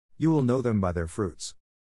You will know them by their fruits.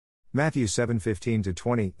 Matthew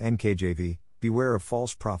 7:15-20 NKJV, Beware of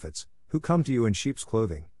false prophets, who come to you in sheep's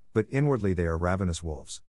clothing, but inwardly they are ravenous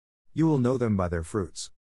wolves. You will know them by their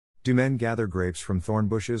fruits. Do men gather grapes from thorn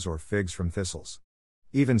bushes or figs from thistles?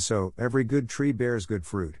 Even so, every good tree bears good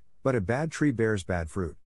fruit, but a bad tree bears bad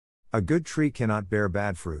fruit. A good tree cannot bear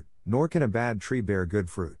bad fruit, nor can a bad tree bear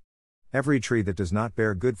good fruit. Every tree that does not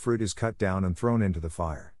bear good fruit is cut down and thrown into the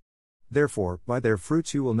fire. Therefore, by their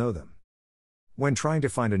fruits you will know them. When trying to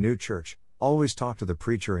find a new church, always talk to the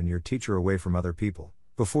preacher and your teacher away from other people,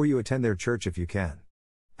 before you attend their church if you can.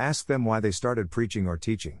 Ask them why they started preaching or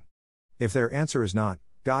teaching. If their answer is not,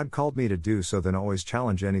 God called me to do so, then always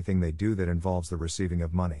challenge anything they do that involves the receiving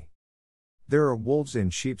of money. There are wolves in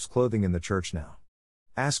sheep's clothing in the church now.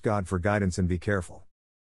 Ask God for guidance and be careful.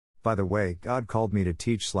 By the way, God called me to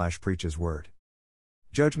teach/preach His word.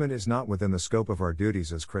 Judgment is not within the scope of our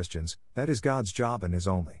duties as Christians, that is God's job and His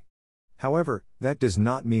only. However, that does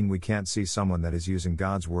not mean we can't see someone that is using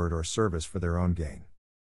God's word or service for their own gain.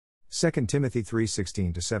 2 Timothy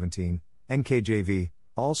 3:16-17, NKJV,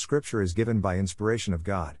 All Scripture is given by inspiration of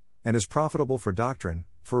God, and is profitable for doctrine,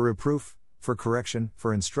 for reproof, for correction,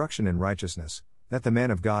 for instruction in righteousness, that the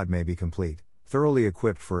man of God may be complete, thoroughly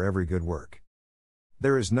equipped for every good work.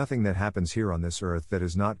 There is nothing that happens here on this earth that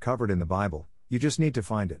is not covered in the Bible, you just need to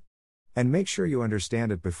find it. And make sure you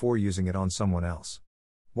understand it before using it on someone else.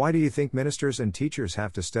 Why do you think ministers and teachers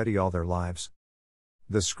have to study all their lives?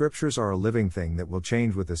 The Scriptures are a living thing that will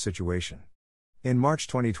change with the situation. In March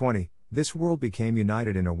 2020, this world became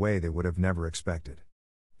united in a way they would have never expected.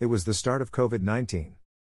 It was the start of COVID-19.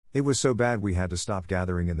 It was so bad we had to stop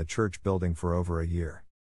gathering in the church building for over a year.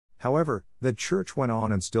 However, the church went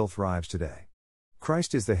on and still thrives today.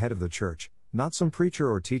 Christ is the head of the church, not some preacher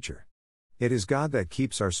or teacher. It is God that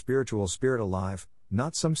keeps our spiritual spirit alive,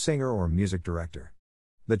 not some singer or music director.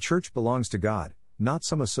 The church belongs to God, not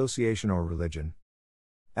some association or religion.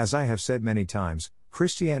 As I have said many times,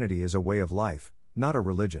 Christianity is a way of life, not a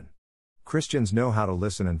religion. Christians know how to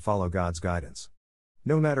listen and follow God's guidance.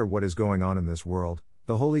 No matter what is going on in this world,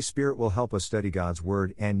 the Holy Spirit will help us study God's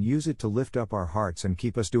Word and use it to lift up our hearts and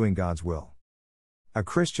keep us doing God's will. A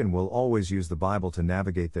Christian will always use the Bible to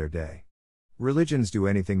navigate their day. Religions do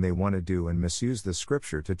anything they want to do and misuse the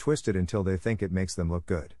Scripture to twist it until they think it makes them look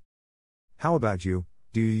good. How about you?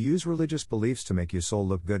 Do you use religious beliefs to make your soul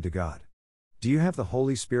look good to God? Do you have the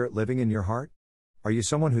Holy Spirit living in your heart? Are you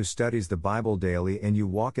someone who studies the Bible daily and you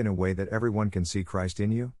walk in a way that everyone can see Christ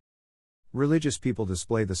in you? Religious people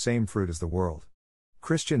display the same fruit as the world.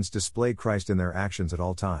 Christians display Christ in their actions at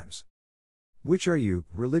all times. Which are you,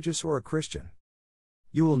 religious or a Christian?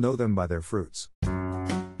 You will know them by their fruits.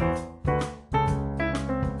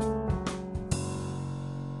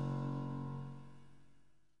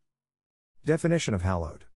 Definition of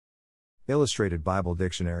hallowed. Illustrated Bible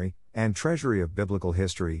Dictionary, and Treasury of Biblical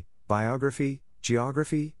History, Biography,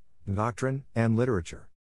 Geography, Doctrine, and Literature.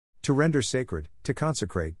 To render sacred, to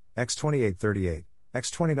consecrate, X 28:38, X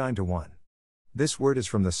 29:1. This word is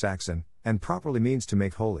from the Saxon, and properly means to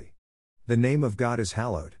make holy. The name of God is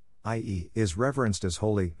hallowed, i.e., is reverenced as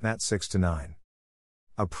holy, Matt 6-9.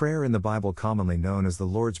 A prayer in the Bible commonly known as the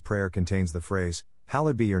Lord's Prayer contains the phrase,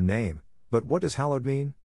 "Hallowed be your name," but what does hallowed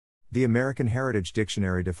mean? The American Heritage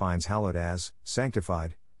Dictionary defines hallowed as,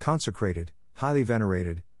 sanctified, consecrated, highly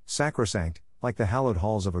venerated, sacrosanct, like the hallowed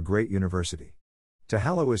halls of a great university. To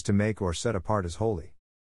hallow is to make or set apart as holy.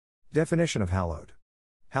 Definition of hallowed.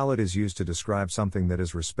 Hallowed is used to describe something that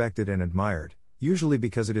is respected and admired, usually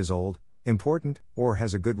because it is old, important, or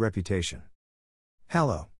has a good reputation.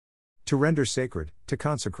 Hallow. To render sacred, to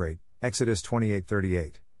consecrate, Exodus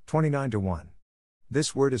 28:38, 29-1.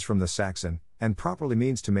 This word is from the Saxon, and properly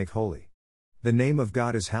means to make holy. The name of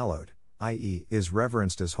God is hallowed, i.e., is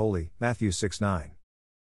reverenced as holy, Matthew 6:9.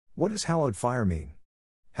 What does hallowed fire mean?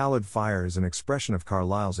 Hallowed fire is an expression of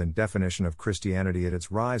Carlyle's definition of Christianity at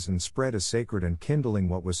its rise and spread as sacred and kindling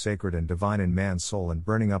what was sacred and divine in man's soul and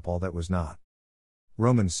burning up all that was not.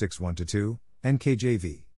 Romans 6:1-2,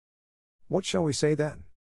 NKJV. What shall we say then?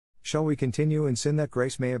 Shall we continue in sin that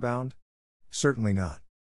grace may abound? Certainly not.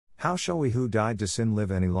 How shall we who died to sin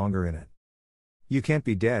live any longer in it? You can't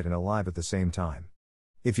be dead and alive at the same time.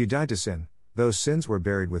 If you died to sin, those sins were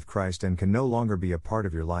buried with Christ and can no longer be a part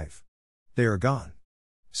of your life. They are gone.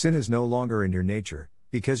 Sin is no longer in your nature,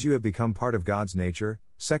 because you have become part of God's nature,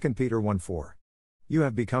 2 Peter 1:4. You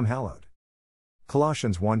have become hallowed.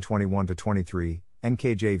 Colossians 1:21-23,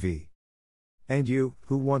 NKJV. And you,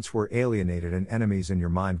 who once were alienated and enemies in your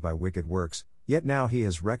mind by wicked works, yet now he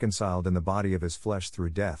has reconciled in the body of his flesh through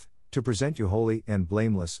death, to present you holy and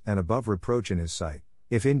blameless and above reproach in his sight,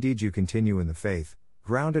 if indeed you continue in the faith,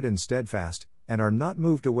 grounded and steadfast, and are not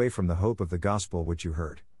moved away from the hope of the gospel which you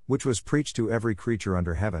heard, which was preached to every creature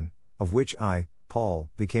under heaven, of which I, Paul,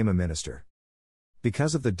 became a minister.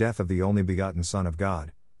 Because of the death of the only begotten Son of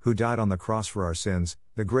God, who died on the cross for our sins,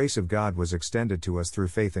 the grace of God was extended to us through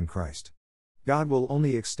faith in Christ. God will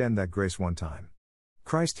only extend that grace one time.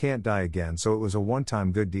 Christ can't die again, so it was a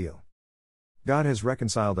one-time good deal. God has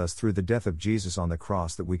reconciled us through the death of Jesus on the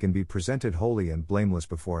cross that we can be presented holy and blameless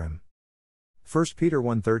before Him. 1 Peter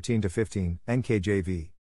 1:13-15, NKJV.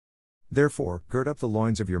 Therefore, gird up the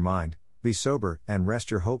loins of your mind, be sober, and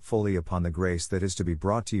rest your hope fully upon the grace that is to be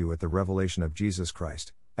brought to you at the revelation of Jesus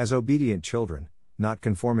Christ, as obedient children, not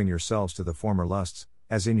conforming yourselves to the former lusts,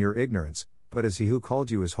 as in your ignorance, but as He who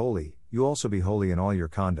called you is holy, you also be holy in all your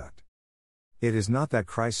conduct. It is not that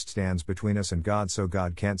Christ stands between us and God so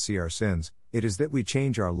God can't see our sins, it is that we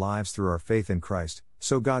change our lives through our faith in Christ,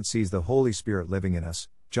 so God sees the Holy Spirit living in us,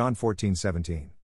 John 14:17.